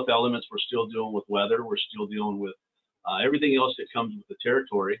still dealing with elements, we're still dealing with weather, we're still dealing with everything else that comes with the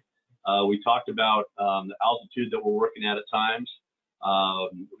territory. We talked about the altitude that we're working at times.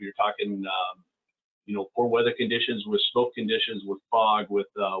 You're talking, poor weather conditions with smoke conditions, with fog, with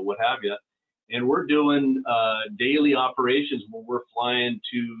what have you. And we're doing daily operations where we're flying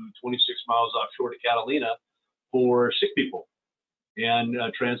to 26 miles offshore to Catalina for sick people and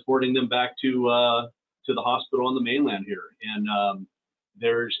transporting them back to the hospital on the mainland here. And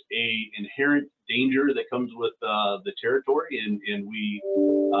there's a inherent danger that comes with the territory, and we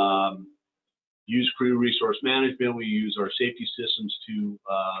use crew resource management. We use our safety systems to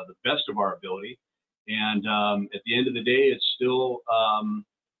the best of our ability. And at the end of the day, it's still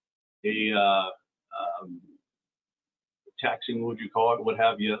a taxing, what would you call it, what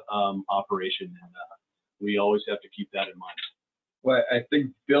have you, operation. And we always have to keep that in mind. Well, I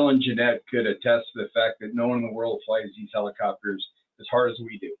think Bill and Jeanette could attest to the fact that no one in the world flies these helicopters as hard as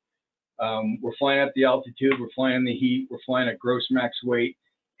we do. We're flying at the altitude, we're flying in the heat, we're flying at gross max weight.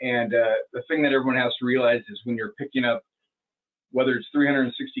 And the thing that everyone has to realize is when you're picking up, whether it's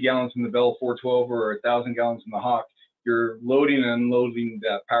 360 gallons in the Bell 412 or 1,000 gallons in the Hawk, you're loading and unloading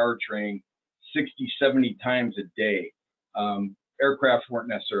that powertrain 60, 70 times a day. aircraft weren't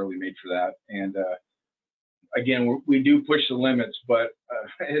necessarily made for that. And again, we do push the limits, but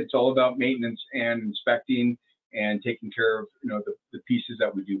it's all about maintenance and inspecting and taking care of, you know, the pieces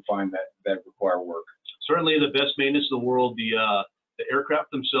that we do find that require work. Certainly the best maintenance in the world, the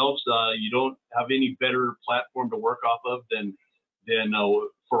aircraft themselves, you don't have any better platform to work off of than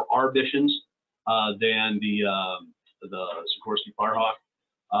for our missions than the Sikorsky Firehawk.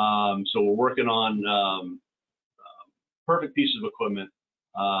 So we're working on perfect pieces of equipment.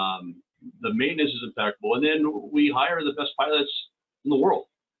 The maintenance is impeccable, and then we hire the best pilots in the world,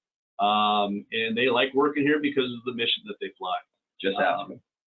 and they like working here because of the mission that they fly. Just ask me.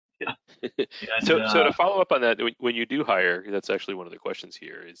 Yeah. And, So to follow up on that, when you do hire, that's actually one of the questions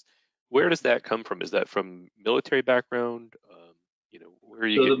here is, where does that come from? Is that from military background? You know, where are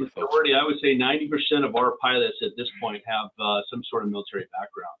you getting your folks majority, from? I would say 90% of our pilots at this point have some sort of military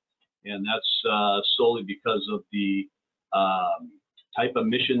background, and that's solely because of the type of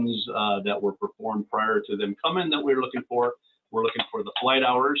missions that were performed prior to them coming that we're looking for. We're looking for the flight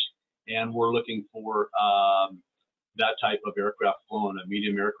hours, and we're looking for that type of aircraft flown, a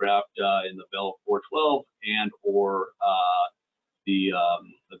medium aircraft in the Bell 412 and or the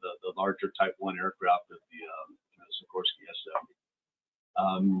larger Type 1 aircraft of the Sikorsky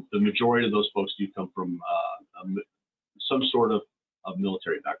S-70. The majority of those folks do come from some sort of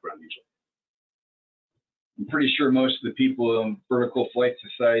military background usually. I'm pretty sure most of the people in Vertical Flight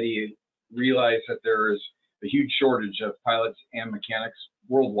Society realize that there is a huge shortage of pilots and mechanics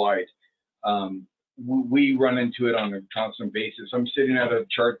worldwide. We run into it on a constant basis. I'm sitting at a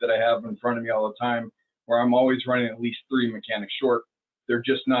chart that I have in front of me all the time where I'm always running at least 3 mechanics short. There are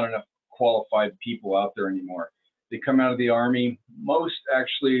just not enough qualified people out there anymore. They come out of the Army. Most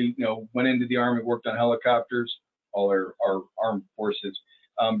actually, you know, went into the Army, worked on helicopters, all our armed forces,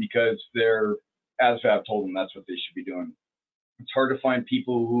 because their ASVAB told them that's what they should be doing. It's hard to find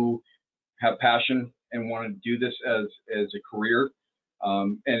people who have passion and want to do this as a career.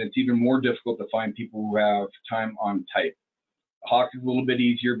 And it's even more difficult to find people who have time on type. Hawk is a little bit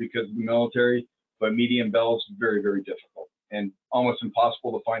easier because of the military, but medium Bell is very, very difficult and almost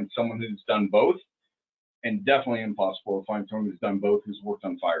impossible to find someone who's done both, and definitely impossible to find someone who's done both who's worked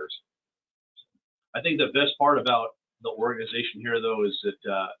on fires. I think the best part about the organization here, though, is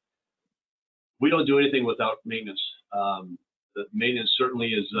that we don't do anything without maintenance. The maintenance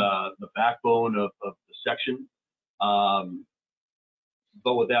certainly is the backbone of the section.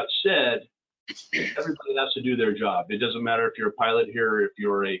 But with that said, everybody has to do their job. It doesn't matter if you're a pilot here, if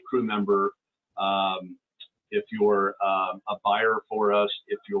you're a crew member, if you're a buyer for us,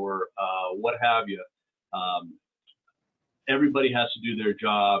 if you're what have you. Everybody has to do their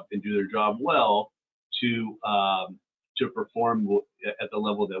job and do their job well to perform at the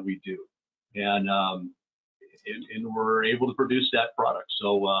level that we do, and we're able to produce that product.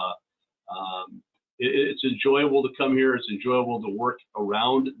 So it's enjoyable to come here. It's enjoyable to work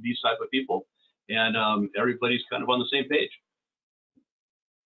around these type of people, and everybody's kind of on the same page.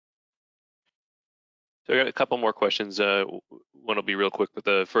 So I got a couple more questions. One will be real quick, but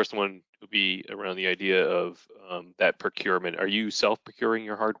the first one would be around the idea of that procurement. Are you self-procuring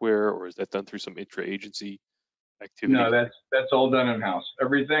your hardware, or is that done through some intra-agency activity? No, that's all done in-house.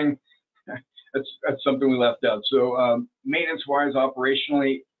 Everything, that's something we left out. So maintenance-wise,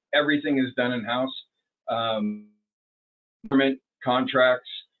 operationally, everything is done in-house. Government contracts,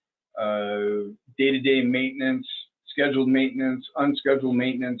 day-to-day maintenance, scheduled maintenance, unscheduled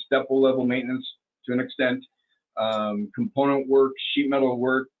maintenance, depot level maintenance to an extent, component work, sheet metal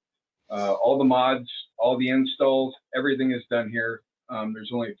work, all the mods, all the installs, everything is done here.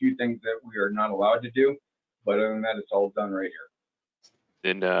 There's only a few things that we are not allowed to do, but other than that, it's all done right here.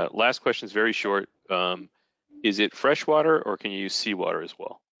 Then last question is very short. Is it freshwater or can you use seawater as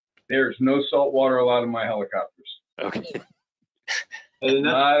well? There's no salt water allowed in my helicopters. Okay.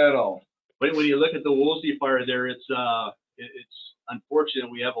 Not at all. When you look at the Woolsey fire there, it's unfortunate.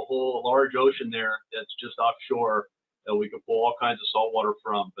 We have a whole large ocean there that's just offshore that we can pull all kinds of salt water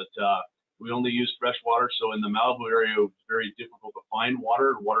from, but we only use fresh water. So in the Malibu area, it's very difficult to find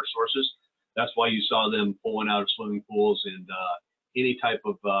water sources. That's why you saw them pulling out of swimming pools and any type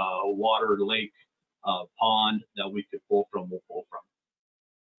of water, lake, pond that we could pull from, we'll pull from.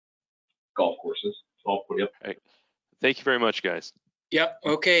 Golf courses. Yep. Right. Thank you very much, guys. Yep.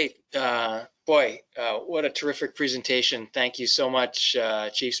 Okay. Boy, what a terrific presentation. Thank you so much,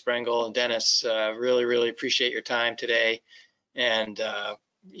 Chief Sprengel and Dennis. Really, really appreciate your time today. And,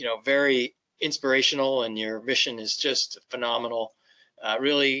 you know, very inspirational, and your mission is just phenomenal.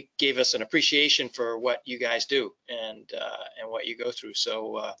 Really gave us an appreciation for what you guys do and what you go through.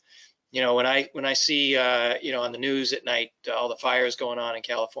 So you know, when I see, you know, on the news at night, all the fires going on in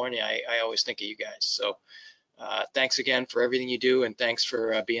California, I always think of you guys. So thanks again for everything you do, and thanks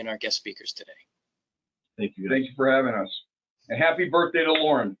for being our guest speakers today. Thank you. Thank you for having us. And happy birthday to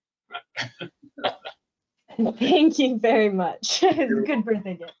Lauren. Thank you very much. It's a good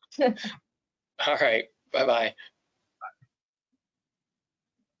birthday gift. All right. Bye-bye.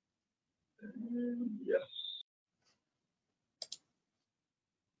 Yes.